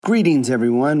Greetings,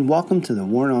 everyone. Welcome to the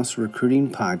Warrant Officer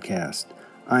Recruiting Podcast.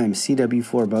 I am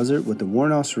CW4 Buzzard with the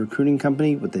Warrant Officer Recruiting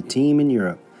Company with the team in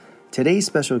Europe. Today's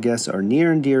special guests are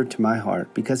near and dear to my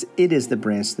heart because it is the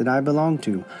branch that I belong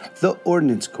to, the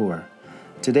Ordnance Corps.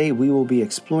 Today, we will be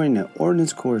exploring the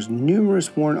Ordnance Corps'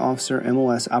 numerous Warrant Officer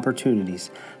MOS opportunities,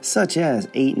 such as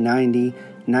 890,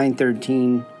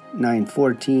 913,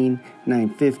 914,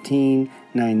 915,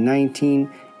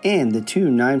 919, and the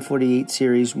two 948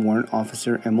 series Warrant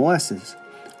Officer MOSs.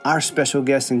 Our special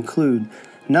guests include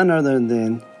none other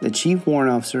than the Chief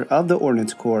Warrant Officer of the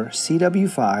Ordnance Corps,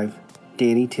 CW5,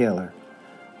 Danny Taylor.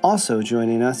 Also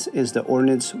joining us is the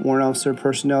Ordnance Warrant Officer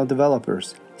Personnel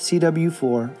Developers,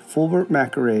 CW4, Fulbert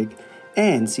Macarig,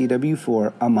 and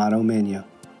CW4, Amato Mania.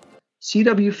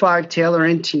 CW5 Taylor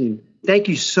and team, thank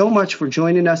you so much for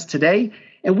joining us today,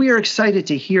 and we are excited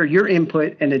to hear your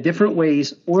input and the different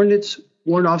ways Ordnance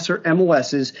Warrant Officer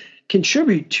MOSs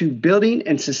contribute to building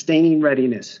and sustaining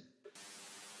readiness.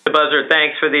 Buzzer,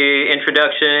 thanks for the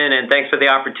introduction and thanks for the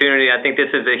opportunity. I think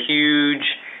this is a huge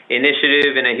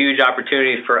initiative and a huge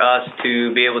opportunity for us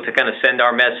to be able to kind of send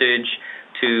our message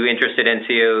to interested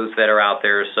NCOs that are out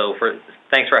there. So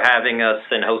thanks for having us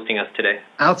and hosting us today.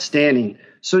 Outstanding.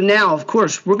 So now, of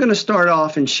course, we're going to start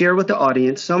off and share with the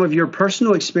audience some of your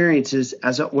personal experiences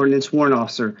as an Ordnance Warrant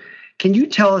Officer. Can you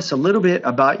tell us a little bit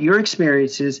about your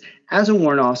experiences as a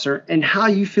warrant officer and how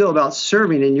you feel about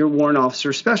serving in your warrant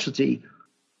officer specialty?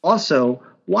 Also,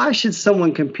 why should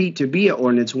someone compete to be an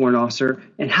Ordnance Warrant Officer,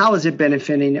 and how is it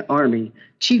benefiting the Army?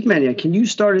 Chief Mania, can you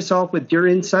start us off with your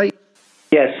insight?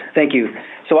 Yes, thank you.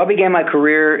 So I began my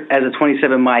career as a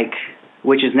 27 Mike,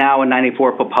 which is now a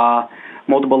 94 Papa,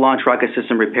 multiple launch rocket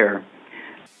system repair.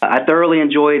 I thoroughly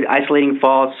enjoyed isolating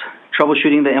faults,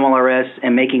 troubleshooting the MLRS,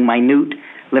 and making minute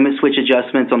limit switch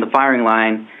adjustments on the firing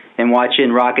line and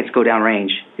watching rockets go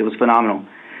downrange. It was phenomenal.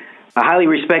 I highly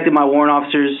respected my warrant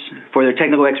officers for their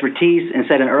technical expertise and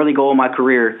set an early goal in my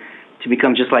career to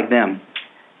become just like them.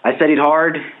 I studied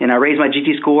hard and I raised my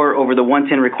GT score over the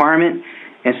 110 requirement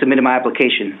and submitted my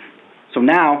application. So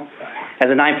now,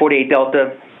 as a 948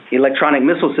 Delta electronic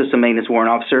missile system maintenance warrant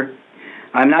officer,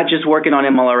 I'm not just working on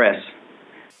MLRS.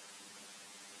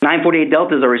 948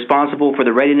 Deltas are responsible for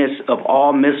the readiness of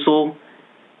all missile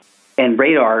and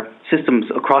radar systems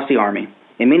across the Army.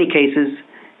 In many cases,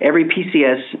 every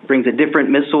PCS brings a different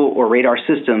missile or radar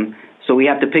system, so we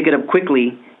have to pick it up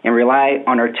quickly and rely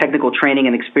on our technical training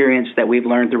and experience that we've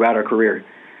learned throughout our career.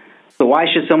 So why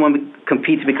should someone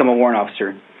compete to become a warrant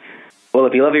officer? Well,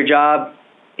 if you love your job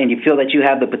and you feel that you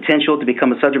have the potential to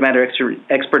become a subject matter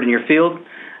expert in your field,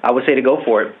 I would say to go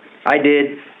for it. I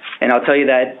did, and I'll tell you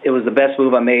that it was the best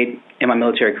move I made in my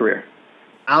military career.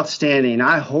 Outstanding.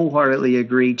 I wholeheartedly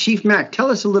agree. Chief Mac, tell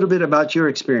us a little bit about your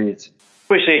experience.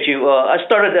 Appreciate you. I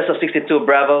started as a 62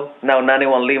 Bravo, now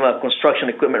 91 Lima construction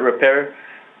equipment repairer.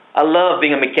 I love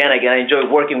being a mechanic, and I enjoy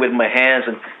working with my hands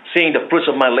and seeing the fruits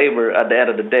of my labor at the end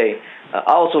of the day.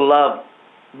 I also love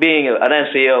being an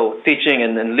NCO, teaching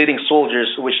and leading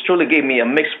soldiers, which truly gave me a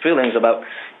mixed feelings about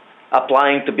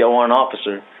applying to be a warrant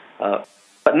officer.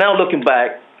 But now looking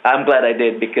back, I'm glad I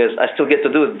did, because I still get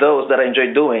to do those that I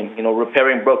enjoy doing,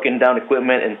 repairing broken down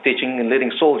equipment and teaching and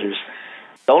leading soldiers.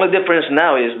 The only difference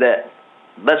now is that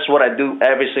that's what I do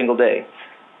every single day.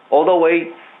 All the way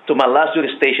to my last duty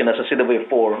station as a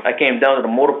CW4, I came down to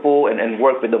the motor pool and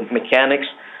worked with the mechanics.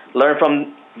 They learn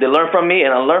from me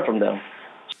and I learn from them.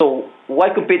 So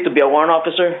why compete to be a warrant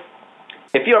officer?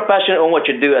 If you're passionate on what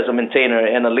you do as a maintainer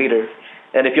and a leader,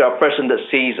 and if you're a person that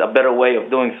sees a better way of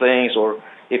doing things, or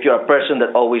if you're a person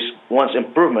that always wants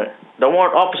improvement, the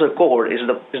Warrant Officer Cohort is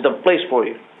the place for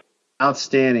you.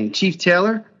 Outstanding. Chief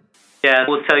Taylor? Yeah, I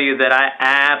will tell you that I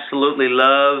absolutely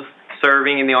love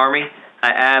serving in the Army.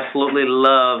 I absolutely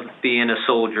love being a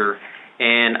soldier.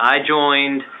 And I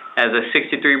joined as a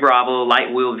 63 Bravo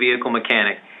light wheel vehicle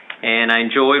mechanic. And I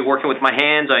enjoyed working with my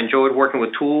hands. I enjoyed working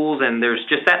with tools. And there's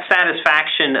just that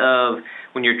satisfaction of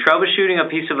when you're troubleshooting a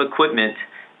piece of equipment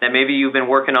that maybe you've been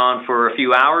working on for a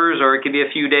few hours or it could be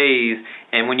a few days,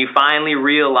 and when you finally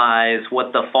realize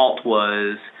what the fault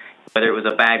was, whether it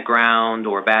was a bad ground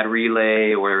or a bad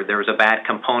relay or there was a bad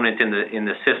component in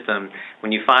the system,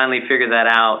 when you finally figure that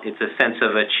out, it's a sense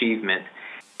of achievement.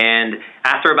 And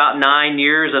after about 9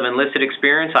 years of enlisted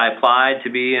experience, I applied to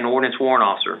be an Ordnance Warrant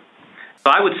Officer. So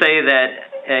I would say that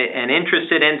an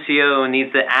interested NCO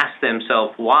needs to ask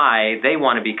themselves why they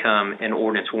want to become an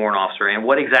Ordnance Warrant Officer and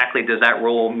what exactly does that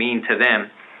role mean to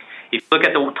them. If you look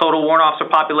at the total warrant officer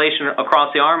population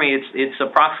across the Army, it's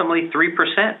approximately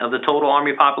 3% of the total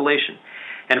Army population.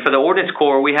 And for the Ordnance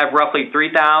Corps, we have roughly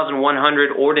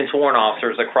 3,100 Ordnance Warrant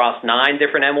Officers across 9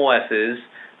 different MOSs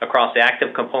across the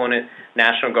active component,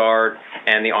 National Guard,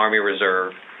 and the Army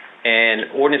Reserve.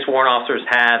 And Ordnance Warrant Officers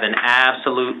have an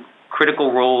absolute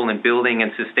critical role in building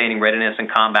and sustaining readiness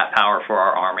and combat power for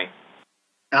our Army.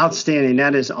 Outstanding.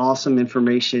 That is awesome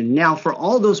information. Now, for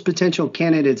all those potential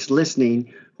candidates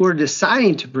listening who are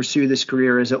deciding to pursue this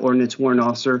career as an Ordnance Warrant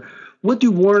Officer, what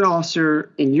do warrant officer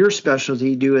in your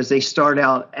specialty do as they start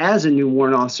out as a new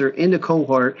warrant officer in the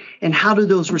cohort, and how do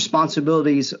those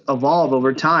responsibilities evolve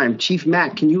over time? Chief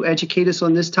Mack, can you educate us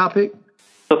on this topic?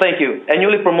 So thank you.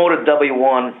 Annually promoted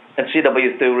W1 and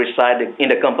CW2 reside in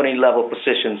the company level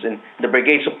positions in the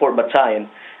Brigade Support Battalion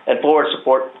and Forward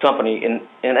Support Company in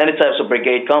any types of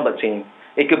brigade combat team.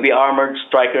 It could be armored,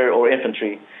 striker, or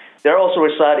infantry. They also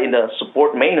reside in the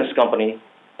Support Maintenance Company,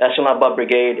 Echelon Above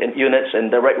Brigade and units and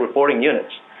direct reporting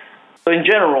units. So in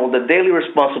general, the daily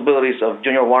responsibilities of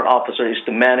junior warrant officer is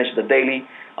to manage the daily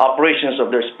operations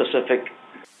of their specific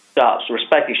shops,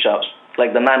 respective shops,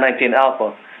 like the 919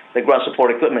 Alpha, the Ground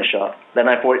Support Equipment Shop, the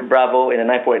 948 Bravo, and the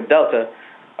 948 Delta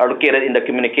are located in the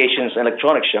Communications and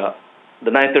Electronics Shop. The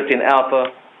 913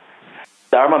 Alpha,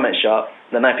 the Armament Shop,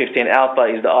 the 915 Alpha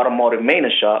is the Automotive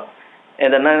Maintenance Shop,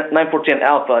 and the 914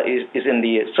 Alpha is in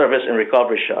the Service and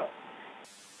Recovery Shop.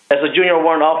 As a junior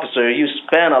warrant officer, you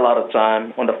spend a lot of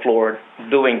time on the floor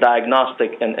doing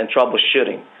diagnostic and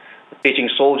troubleshooting, teaching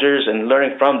soldiers and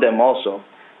learning from them also.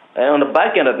 And on the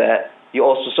back end of that, you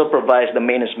also supervise the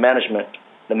maintenance management,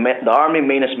 the Army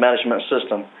Maintenance Management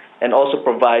System, and also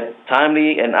provide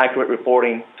timely and accurate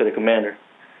reporting to the commander.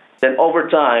 Then over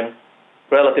time,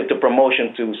 relative to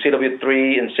promotion to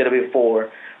CW3 and CW4,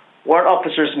 warrant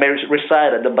officers may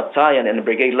reside at the battalion and the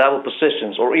brigade level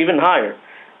positions or even higher.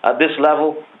 At this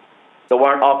level, the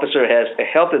warrant officer has a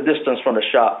healthy distance from the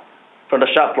shop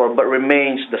floor, but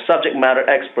remains the subject matter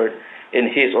expert in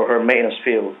his or her maintenance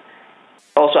field.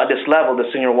 Also at this level, the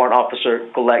senior warrant officer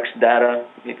collects data,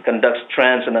 conducts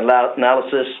trends and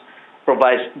analysis,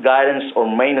 provides guidance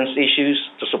on maintenance issues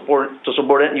to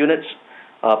subordinate units,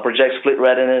 projects fleet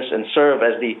readiness, and serve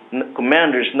as the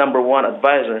commander's #1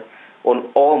 advisor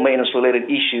on all maintenance-related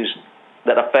issues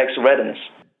that affects readiness.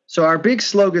 So our big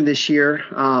slogan this year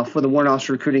for the Warrant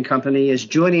Officer Recruiting Company is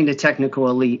joining the technical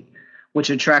elite, which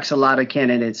attracts a lot of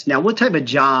candidates. Now, what type of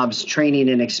jobs, training,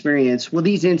 and experience will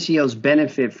these NCOs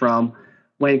benefit from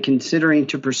when considering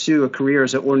to pursue a career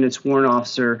as an Ordnance Warrant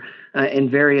Officer in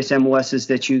various MOSs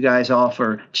that you guys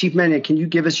offer? Chief Manion, can you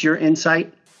give us your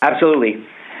insight? Absolutely.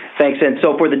 Thanks. And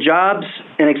so for the jobs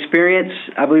and experience,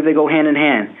 I believe they go hand in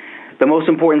hand. The most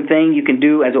important thing you can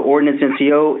do as an Ordnance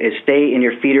NCO is stay in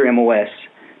your feeder MOS.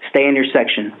 Stay in your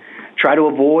section. Try to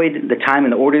avoid the time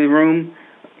in the orderly room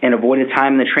and avoid the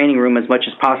time in the training room as much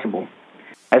as possible.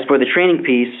 As for the training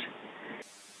piece,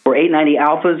 for 890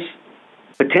 Alphas,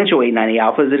 potential 890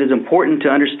 Alphas, it is important to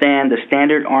understand the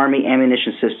Standard Army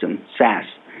Ammunition System, SAS,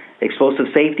 explosive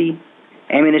safety,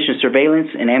 ammunition surveillance,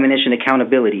 and ammunition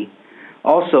accountability.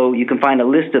 Also, you can find a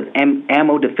list of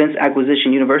Ammo Defense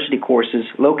Acquisition University courses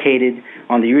located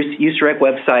on the USAREC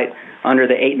website under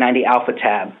the 890 Alpha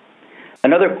tab.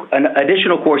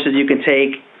 Additional courses you can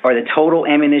take are the Total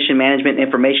Ammunition Management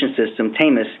Information System,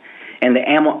 TAMIS, and the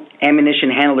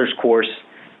Ammunition Handlers course,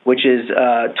 which is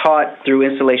taught through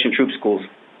Installation Troop Schools.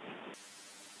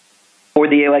 For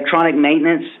the electronic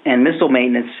maintenance and missile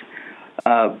maintenance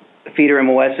feeder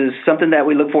MOSs, something that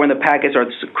we look for in the package are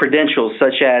credentials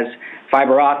such as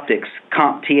Fiber Optics,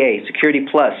 CompTIA, Security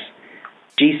Plus,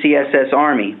 GCSS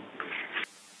Army,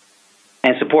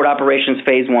 and Support Operations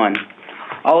Phase 1.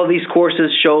 All of these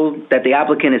courses show that the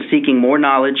applicant is seeking more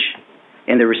knowledge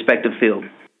in their respective field.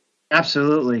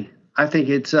 Absolutely. I think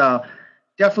it's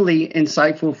definitely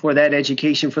insightful for that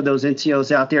education for those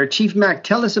NCOs out there. Chief Mack,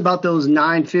 tell us about those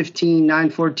 915,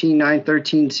 914,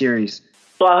 913 series.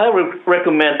 So I highly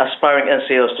recommend aspiring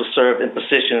NCOs to serve in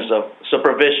positions of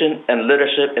supervision and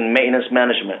leadership in maintenance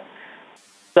management.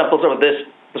 Examples of these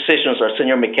positions are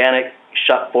senior mechanic,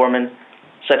 shop foreman,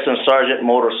 section sergeant,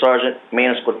 motor sergeant,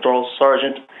 maintenance control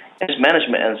sergeant, and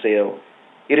management NCO.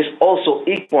 It is also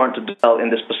important to dwell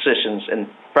in these positions and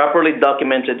properly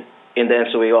documented in the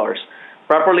NCOERs.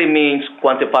 Properly means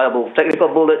quantifiable technical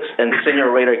bullets and senior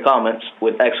radar comments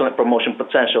with excellent promotion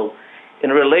potential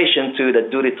in relation to the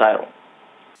duty title.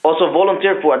 Also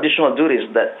volunteer for additional duties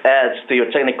that adds to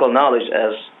your technical knowledge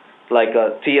as like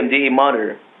a TMDE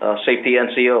monitor, safety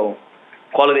NCO,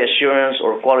 quality assurance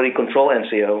or quality control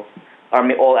NCO,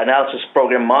 Army Oil Analysis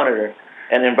Program Monitor,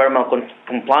 and Environmental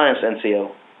Compliance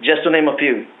NCO, just to name a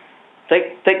few.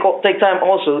 Take time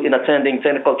also in attending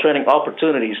technical training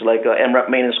opportunities like MRAP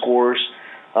maintenance course,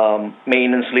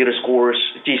 maintenance leaders course,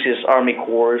 GCS Army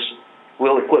course,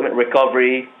 wheel equipment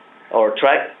recovery, or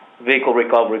track vehicle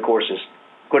recovery courses.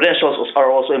 credentials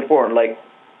are also important, like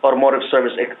Automotive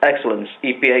Service Excellence,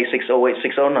 EPA 608,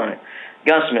 609,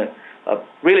 Gunsmith.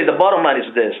 Really, the bottom line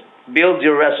is this: build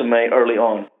your resume early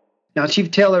on. Now,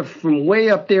 Chief Taylor, from way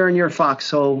up there in your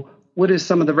foxhole, what are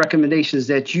some of the recommendations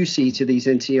that you see to these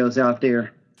NCOs out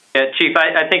there? Yeah, Chief,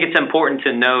 I think it's important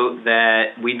to note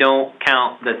that we don't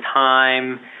count the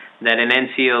time that an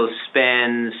NCO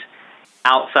spends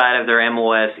outside of their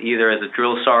MOS, either as a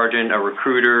drill sergeant, a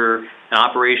recruiter, an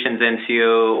operations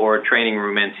NCO, or a training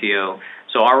room NCO.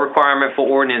 So our requirement for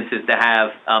ordnance is to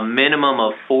have a minimum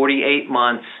of 48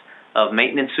 months of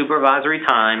maintenance supervisory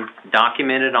time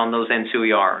documented on those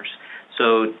NCOERs.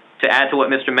 So to add to what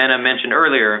Mr. Mena mentioned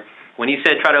earlier, when he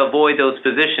said try to avoid those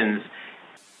positions,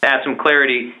 to add some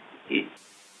clarity,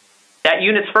 that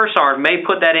unit's first sergeant may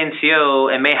put that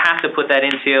NCO and may have to put that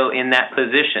NCO in that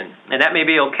position. And that may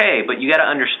be okay, but you got to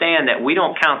understand that we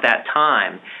don't count that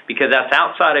time because that's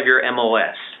outside of your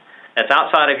MOS. That's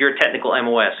outside of your technical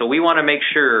MOS. So we want to make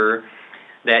sure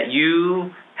that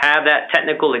you have that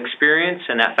technical experience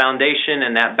and that foundation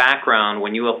and that background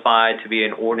when you apply to be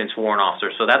an ordnance warrant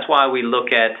officer. So that's why we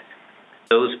look at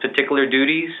those particular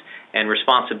duties and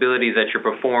responsibilities that you're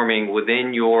performing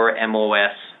within your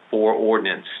MOS for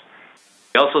ordnance.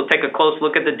 We also take a close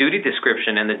look at the duty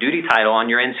description and the duty title on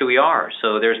your NCOER.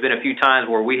 So there's been a few times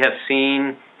where we have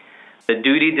seen the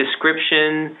duty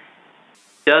description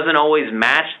doesn't always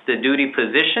match the duty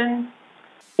position,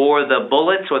 or the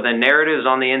bullets or the narratives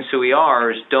on the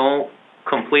NCOERs don't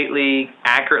completely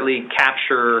accurately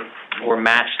capture or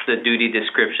match the duty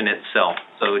description itself.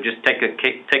 So just take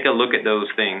a look at those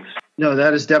things. No,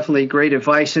 that is definitely great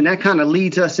advice. And that kind of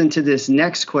leads us into this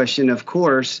next question, of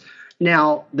course.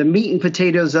 Now, the meat and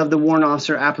potatoes of the warrant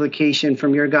officer application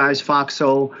from your guys'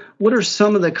 foxhole, what are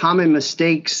some of the common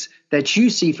mistakes that you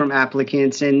see from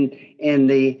applicants and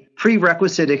the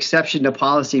prerequisite exception to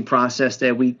policy process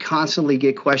that we constantly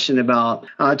get questioned about?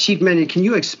 Chief Mena, can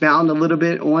you expound a little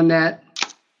bit on that?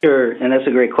 Sure, and that's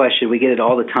a great question. We get it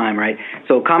all the time, right?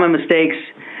 So common mistakes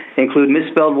include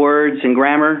misspelled words and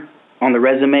grammar on the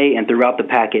resume and throughout the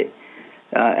packet.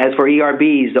 As for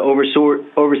ERBs, the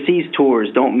overseas tours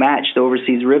don't match the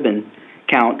overseas ribbon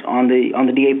count on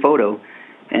the DA photo.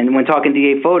 And when talking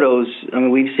DA photos, I mean,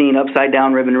 we've seen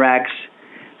upside-down ribbon racks.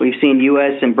 We've seen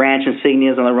U.S. and branch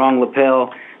insignias on the wrong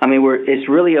lapel. I mean, it's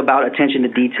really about attention to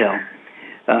detail.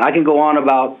 I can go on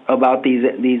about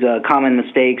these common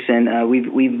mistakes, and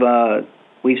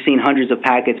we've seen hundreds of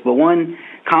packets. But one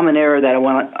common error that I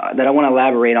want to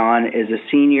elaborate on is a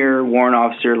senior warrant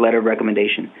officer letter of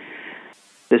recommendation.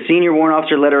 The senior warrant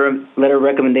officer letter of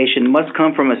recommendation must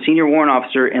come from a senior warrant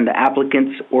officer in the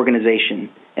applicant's organization,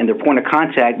 and their point of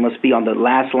contact must be on the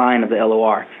last line of the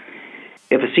LOR.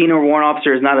 If a senior warrant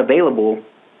officer is not available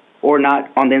or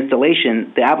not on the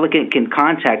installation, the applicant can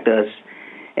contact us,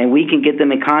 and we can get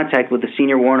them in contact with the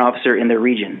senior warrant officer in their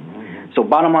region. So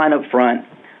bottom line up front,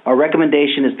 our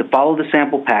recommendation is to follow the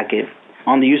sample packet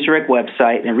on the USAREC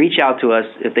website and reach out to us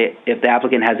if the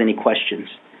applicant has any questions.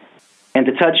 And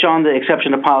to touch on the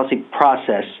exception to policy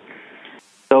process.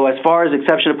 So as far as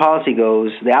exception to policy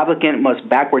goes, the applicant must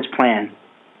backwards plan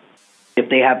if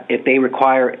they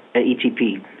require an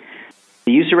ETP.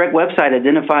 The USAREC website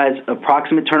identifies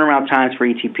approximate turnaround times for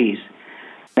ETPs.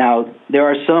 Now, there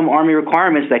are some Army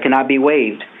requirements that cannot be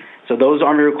waived. So those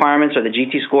Army requirements are the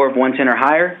GT score of 110 or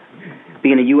higher,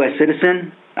 being a U.S.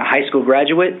 citizen, a high school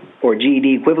graduate or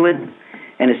GED equivalent,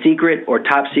 and a secret or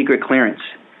top secret clearance.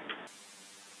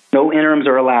 No interims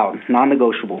are allowed,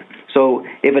 non-negotiable. So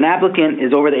if an applicant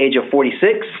is over the age of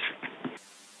 46,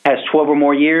 has 12 or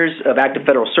more years of active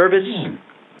federal service,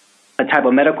 a type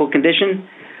of medical condition,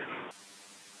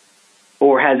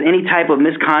 or has any type of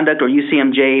misconduct or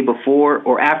UCMJ before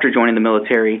or after joining the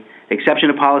military, exception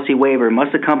to policy waiver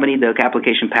must accompany the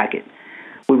application packet.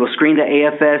 We will screen the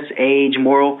AFS, age,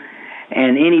 moral,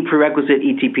 and any prerequisite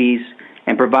ETPs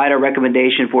and provide a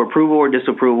recommendation for approval or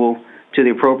disapproval to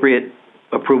the appropriate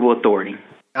approval authority.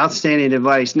 Outstanding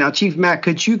advice. Now, Chief Mack,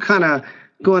 could you kind of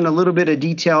go in a little bit of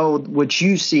detail with what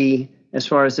you see as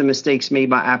far as the mistakes made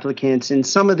by applicants and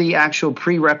some of the actual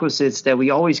prerequisites that we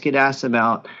always get asked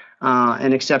about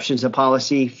and exceptions to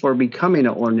policy for becoming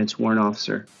an ordnance warrant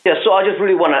officer? Yeah, so I just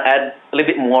really want to add a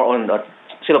little bit more on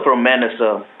Senator Mena's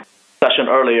discussion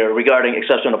earlier regarding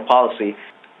exception to policy.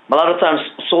 A lot of times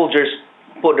soldiers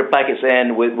put their packets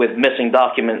in with missing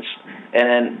documents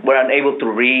and we're unable to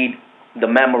read the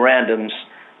memorandums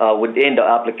within the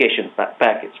application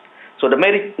package. So the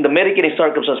mitigating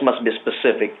circumstance must be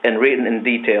specific and written in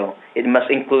detail. It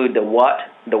must include the what,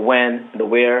 the when, the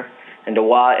where, and the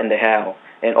why, and the how.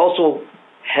 And also,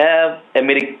 have a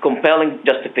compelling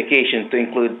justification to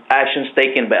include actions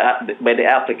taken by the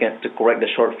applicant to correct the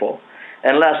shortfall.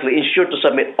 And lastly, ensure to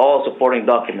submit all supporting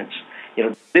documents.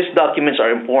 These documents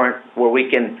are important where we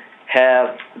can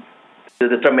have the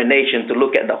determination to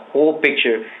look at the whole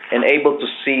picture and able to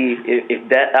see if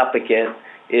that applicant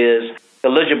is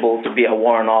eligible to be a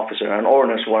warrant officer, an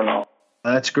ordinance warrant officer.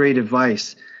 That's great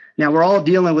advice. Now, we're all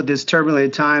dealing with this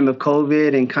turbulent time of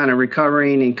COVID and kind of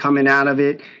recovering and coming out of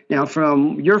it. Now,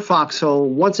 from your foxhole,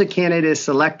 once a candidate is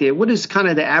selected, what is kind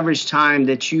of the average time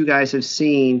that you guys have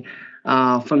seen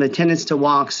from the attendance to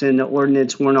walks and the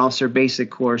ordinance warrant officer basic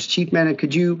course? Chief Mena,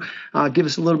 could you give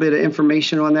us a little bit of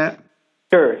information on that?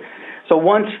 Sure. So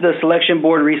once the selection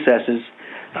board recesses,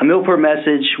 a MILPER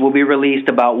message will be released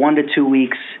about 1 to 2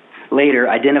 weeks later,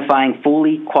 identifying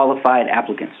fully qualified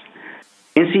applicants.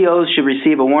 NCOs should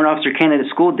receive a warrant officer candidate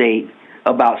school date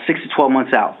about 6 to 12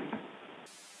 months out.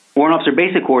 Warrant officer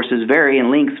basic courses vary in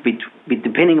length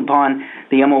depending upon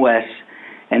the MOS,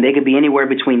 and they could be anywhere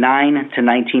between 9 to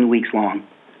 19 weeks long.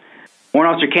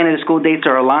 Warrant officer candidate school dates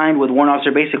are aligned with warrant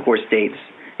officer basic course dates,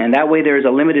 and that way there is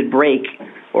a limited break,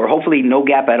 or hopefully no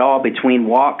gap at all, between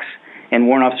walks and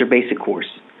warrant officer basic course.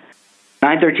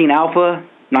 913 Alpha,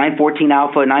 914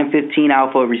 Alpha, 915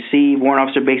 Alpha receive warrant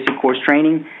officer basic course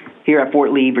training here at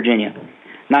Fort Lee, Virginia.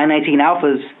 919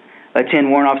 Alphas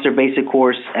attend warrant officer basic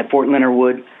course at Fort Leonard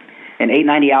Wood, and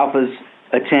 890 Alphas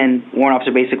attend warrant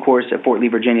officer basic course at Fort Lee,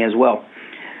 Virginia as well.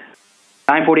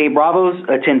 948 Bravos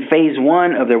attend Phase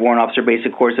 1 of their warrant officer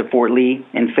basic course at Fort Lee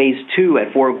and Phase 2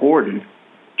 at Fort Gordon,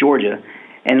 Georgia.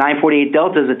 And 948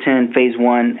 Deltas attend Phase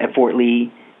 1 at Fort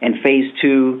Lee and Phase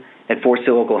 2 at Fort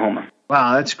Sill, Oklahoma.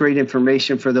 Wow, that's great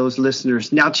information for those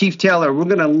listeners. Now, Chief Taylor, we're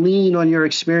going to lean on your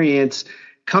experience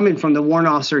coming from the warrant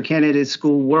officer candidate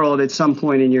school world at some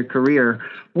point in your career.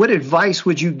 What advice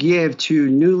would you give to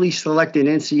newly selected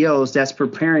NCOs that's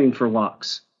preparing for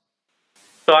walks?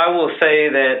 So I will say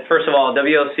that, first of all,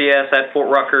 WLCS at Fort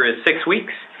Rucker is 6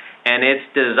 weeks, and it's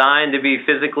designed to be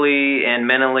physically and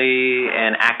mentally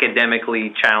and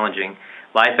academically challenging.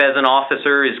 Life as an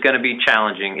officer is going to be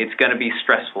challenging. It's going to be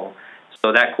stressful.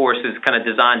 So that course is kind of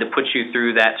designed to put you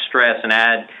through that stress and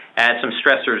add some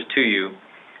stressors to you.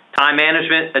 Time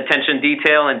management, attention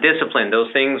detail, and discipline,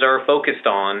 those things are focused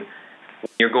on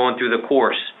when you're going through the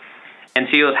course.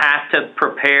 NCOs have to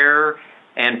prepare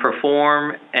and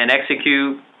perform and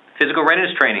execute physical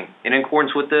readiness training in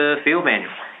accordance with the field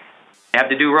manual. They have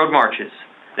to do road marches.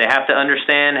 They have to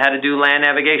understand how to do land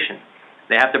navigation.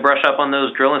 They have to brush up on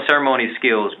those drill and ceremony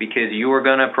skills because you are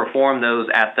going to perform those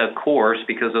at the course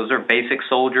because those are basic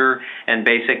soldier and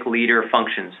basic leader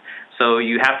functions. So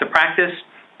you have to practice,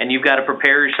 and you've got to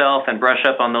prepare yourself and brush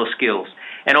up on those skills.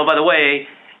 And oh, by the way,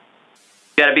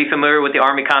 you've got to be familiar with the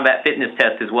Army Combat Fitness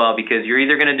Test as well, because you're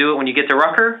either going to do it when you get to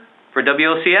Rucker for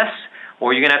WOCS,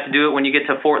 or you're going to have to do it when you get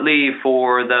to Fort Lee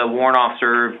for the Warrant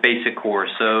Officer Basic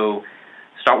Course. So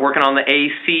start working on the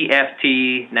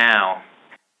ACFT now.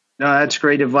 No, that's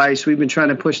great advice. We've been trying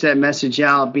to push that message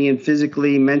out, being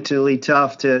physically, mentally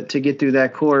tough to get through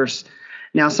that course.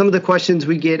 Now, some of the questions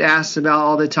we get asked about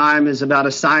all the time is about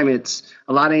assignments.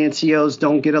 A lot of NCOs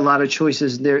don't get a lot of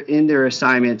choices in their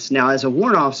assignments. Now, as a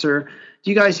warrant officer,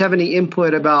 do you guys have any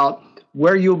input about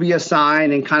where you'll be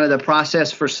assigned and kind of the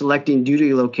process for selecting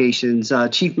duty locations?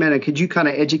 Chief Mena, could you kind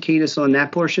of educate us on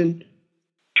that portion?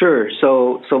 Sure.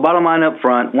 So bottom line up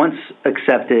front, once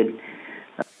accepted,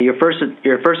 your first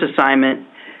assignment,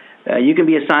 you can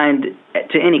be assigned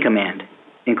to any command,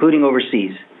 including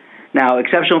overseas. Now,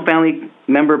 Exceptional Family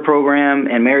Member Program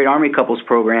and Married Army Couples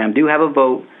Program do have a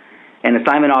vote, and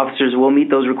assignment officers will meet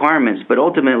those requirements, but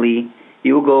ultimately,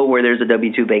 you will go where there's a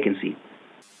W-2 vacancy.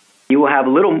 You will have a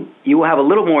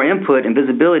little more input and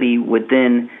visibility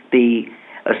within the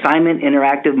Assignment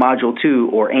Interactive Module 2,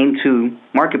 or AIM-2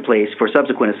 Marketplace for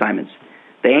subsequent assignments.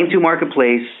 The AIM-2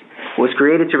 Marketplace was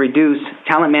created to reduce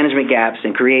talent management gaps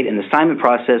and create an assignment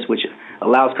process which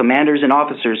allows commanders and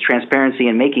officers transparency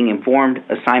in making informed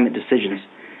assignment decisions.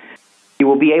 You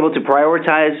will be able to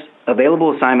prioritize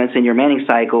available assignments in your manning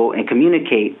cycle and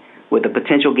communicate with a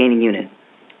potential gaining unit.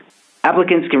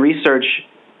 Applicants can research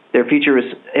their future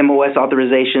MOS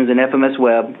authorizations in FMS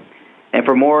Web and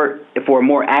for a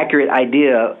more accurate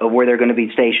idea of where they're going to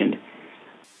be stationed.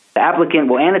 The applicant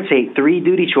will annotate 3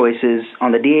 duty choices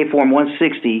on the DA Form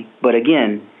 160, but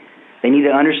again, they need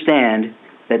to understand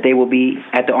that they will be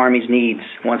at the Army's needs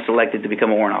once selected to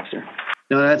become a warrant officer.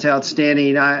 No, that's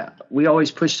outstanding. We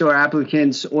always push to our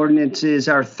applicants, ordinance is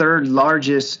our third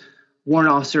largest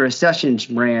Warrant Officer Accessions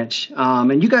branch.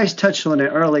 And you guys touched on it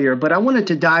earlier, but I wanted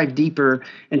to dive deeper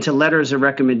into letters of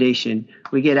recommendation.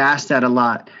 We get asked that a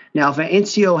lot. Now, if an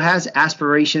NCO has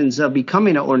aspirations of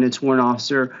becoming an ordnance warrant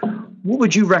officer, what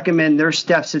would you recommend their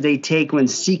steps that they take when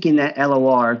seeking that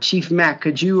LOR? Chief Mack,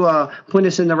 could you point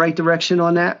us in the right direction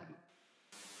on that?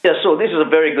 Yeah, so this is a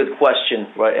very good question,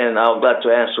 right, and I'm glad to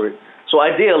answer it. So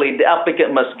ideally, the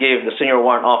applicant must give the senior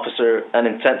warrant officer an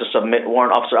intent to submit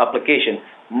warrant officer application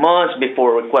months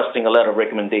before requesting a letter of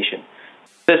recommendation.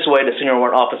 This way, the senior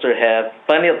warrant officer has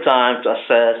plenty of time to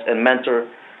assess and mentor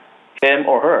him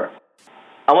or her.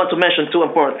 I want to mention two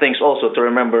important things also to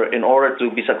remember in order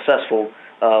to be successful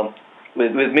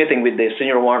with meeting with the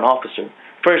senior warrant officer.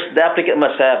 First, the applicant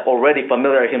must have already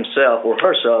familiarized himself or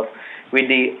herself with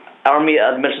the Army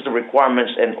administrative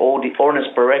requirements and all the ordinance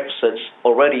prerequisites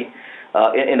already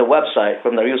in the website,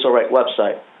 from the USAREC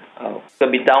website.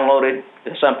 Could be downloaded,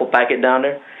 the sample packet down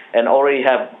there, and already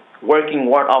have working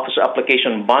warrant officer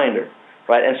application binder,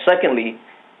 right? And secondly,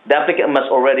 the applicant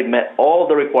must already met all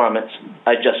the requirements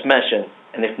I just mentioned,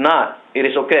 and if not, it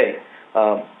is okay.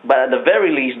 But at the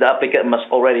very least, the applicant must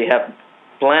already have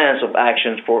plans of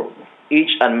actions for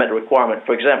each unmet requirement.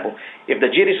 For example, if the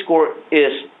GT score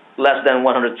is less than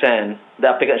 110, the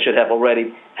applicant should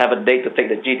already have a date to take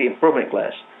the GT improvement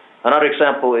class. Another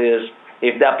example is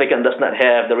if the applicant does not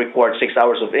have the required 6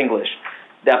 hours of English,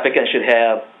 the applicant should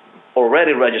have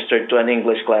already registered to an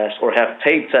English class or have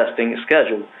tape testing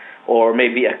scheduled or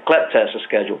maybe a CLEP test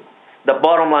scheduled. The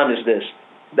bottom line is this: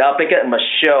 the applicant must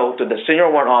show to the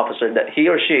senior warrant officer that he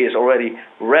or she is already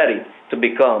ready to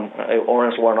become an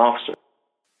ordnance warrant officer.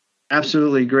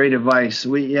 Absolutely, great advice.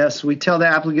 We tell the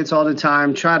applicants all the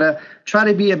time, try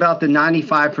to be about the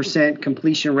 95%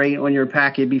 completion rate on your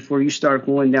packet before you start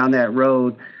going down that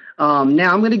road.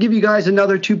 Now I'm going to give you guys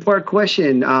another two-part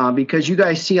question because you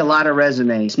guys see a lot of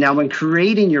resumes. Now, when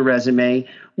creating your resume,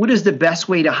 what is the best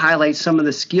way to highlight some of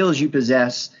the skills you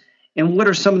possess, and what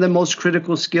are some of the most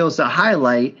critical skills to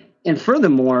highlight? And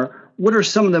furthermore, what are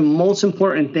some of the most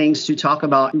important things to talk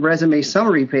about resume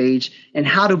summary page, and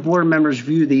how do board members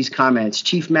view these comments?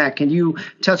 Chief Mack, can you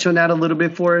touch on that a little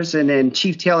bit for us? And then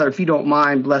Chief Taylor, if you don't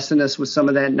mind blessing us with some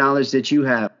of that knowledge that you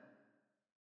have.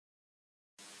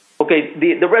 Okay,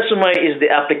 the resume is the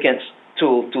applicant's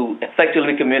tool to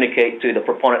effectively communicate to the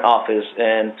proponent office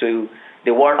and to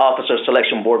the warrant officer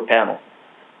selection board panel.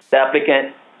 The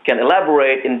applicant can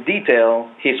elaborate in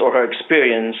detail his or her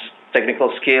experience,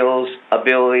 technical skills,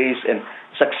 abilities, and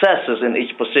successes in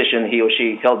each position he or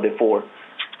she held before.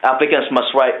 Applicants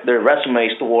must write their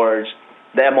resumes towards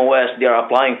the MOS they are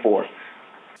applying for.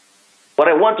 What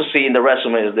I want to see in the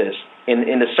resume is this.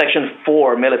 In the Section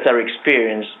 4 military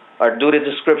experience, our duty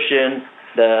description,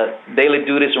 the daily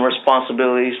duties and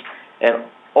responsibilities, and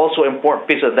also an important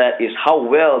piece of that is how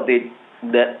well did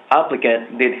the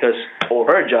applicant did his or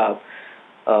her job.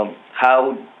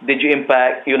 How did you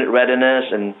impact unit readiness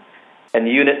and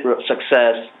unit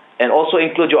success, and also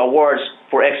include your awards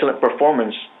for excellent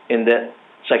performance in the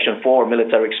Section 4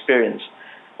 military experience.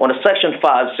 On the Section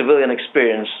 5 civilian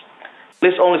experience,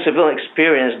 list only civilian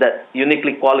experience that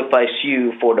uniquely qualifies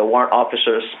you for the warrant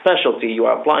officer specialty you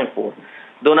are applying for.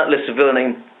 Do not list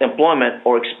civilian employment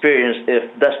or experience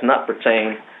if does not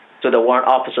pertain to the warrant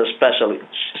officer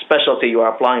specialty you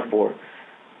are applying for.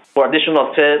 For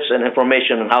additional tips and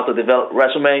information on how to develop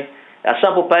resume, a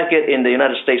sample packet in the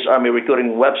United States Army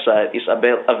recruiting website is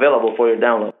available for your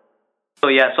download. So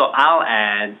I'll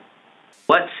add,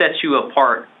 what sets you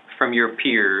apart from your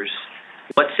peers?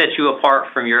 What sets you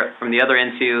apart from the other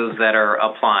NCOs that are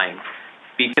applying?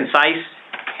 Be concise,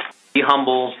 be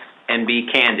humble, and be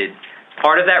candid.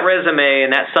 Part of that resume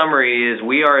and that summary is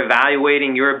we are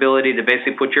evaluating your ability to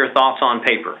basically put your thoughts on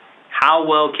paper. How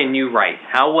well can you write?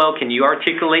 How well can you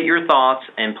articulate your thoughts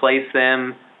and place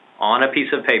them on a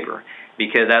piece of paper?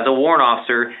 Because as a warrant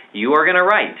officer, you are going to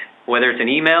write, whether it's an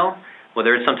email,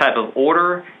 whether it's some type of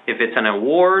order, if it's an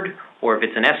award, or if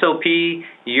it's an SOP,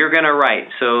 you're going to write.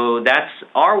 So that's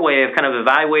our way of kind of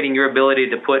evaluating your ability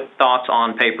to put thoughts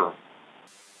on paper.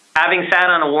 Having sat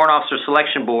on a warrant officer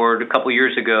selection board a couple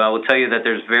years ago, I will tell you that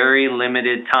there's very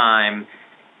limited time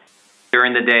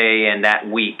during the day and that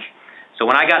week. So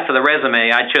when I got to the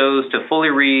resume, I chose to fully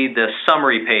read the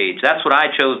summary page. That's what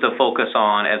I chose to focus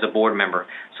on as a board member.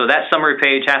 So that summary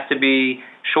page has to be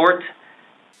short,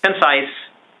 concise,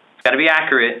 it's got to be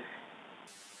accurate,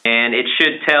 and it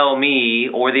should tell me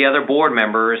or the other board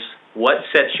members what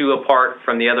sets you apart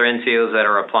from the other NCOs that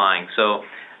are applying. So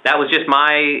that was just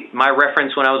my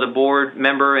reference when I was a board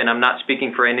member, and I'm not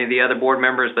speaking for any of the other board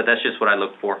members, but that's just what I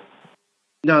looked for.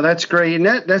 No, that's great. And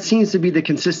that seems to be the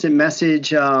consistent message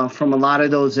from a lot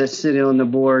of those that sit on the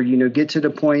board. Get to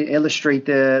the point, illustrate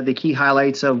the key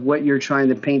highlights of what you're trying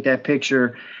to paint that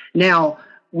picture. Now,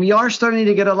 we are starting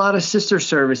to get a lot of sister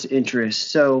service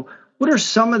interest. So what are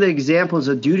some of the examples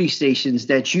of duty stations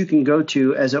that you can go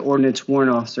to as an ordnance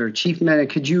warrant officer? Chief Mena,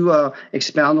 could you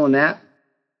expound on that?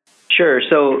 Sure.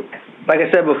 So, like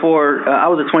I said before, I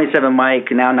was a 27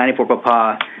 Mike, now 94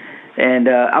 Papa, and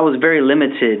I was very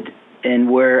limited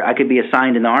in where I could be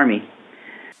assigned in the Army.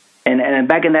 And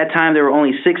back in that time, there were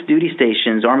only 6 duty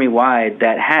stations Army-wide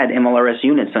that had MLRS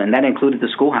units, and that included the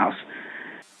schoolhouse.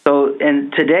 So,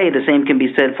 and today, the same can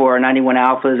be said for our 91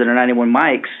 Alphas and our 91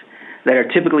 Mikes that are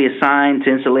typically assigned to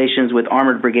installations with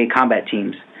Armored Brigade combat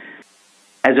teams.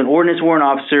 As an ordnance warrant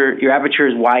officer, your aperture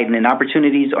is widened and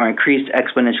opportunities are increased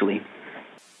exponentially.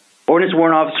 Ordnance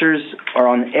warrant officers are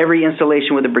on every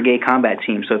installation with a brigade combat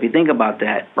team. So if you think about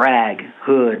that, Bragg,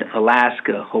 Hood,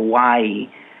 Alaska, Hawaii,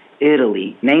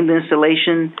 Italy, name the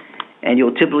installation, and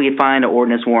you'll typically find an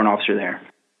ordnance warrant officer there.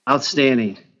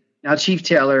 Outstanding. Now, Chief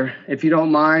Taylor, if you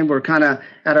don't mind, we're kind of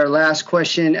at our last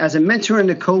question. As a mentor in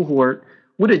the cohort,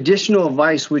 what additional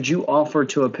advice would you offer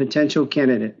to a potential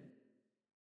candidate?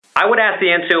 I would ask the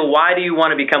NCO, why do you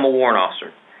want to become a warrant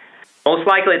officer? Most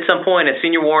likely at some point, a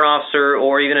senior warrant officer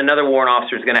or even another warrant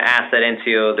officer is going to ask that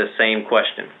NCO the same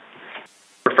question.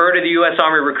 Refer to the U.S.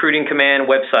 Army Recruiting Command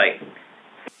website.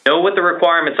 Know what the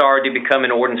requirements are to become an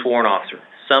ordnance warrant officer.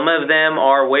 Some of them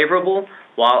are waiverable,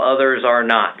 while others are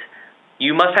not.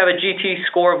 You must have a GT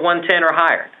score of 110 or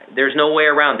higher. There's no way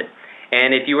around it.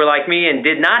 And if you were like me and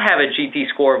did not have a GT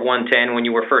score of 110 when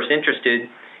you were first interested,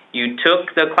 you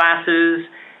took the classes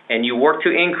and you worked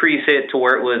to increase it to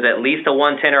where it was at least a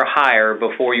 110 or higher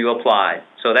before you applied.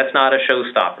 So that's not a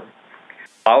showstopper.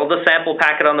 Follow the sample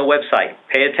packet on the website.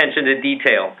 Pay attention to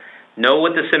detail. Know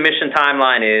what the submission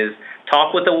timeline is.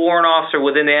 Talk with the warrant officer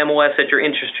within the MOS that you're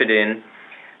interested in.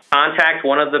 Contact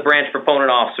one of the branch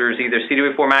proponent officers, either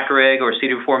CW4 Macareg or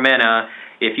CW4 Mena,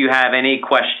 if you have any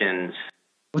questions.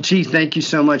 Well, Chief, thank you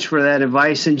so much for that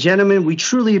advice. And gentlemen, we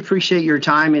truly appreciate your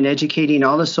time in educating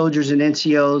all the soldiers and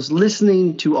NCOs,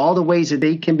 listening to all the ways that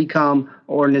they can become an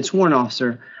ordnance warrant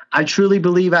officer. I truly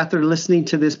believe after listening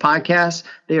to this podcast,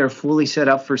 they are fully set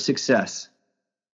up for success.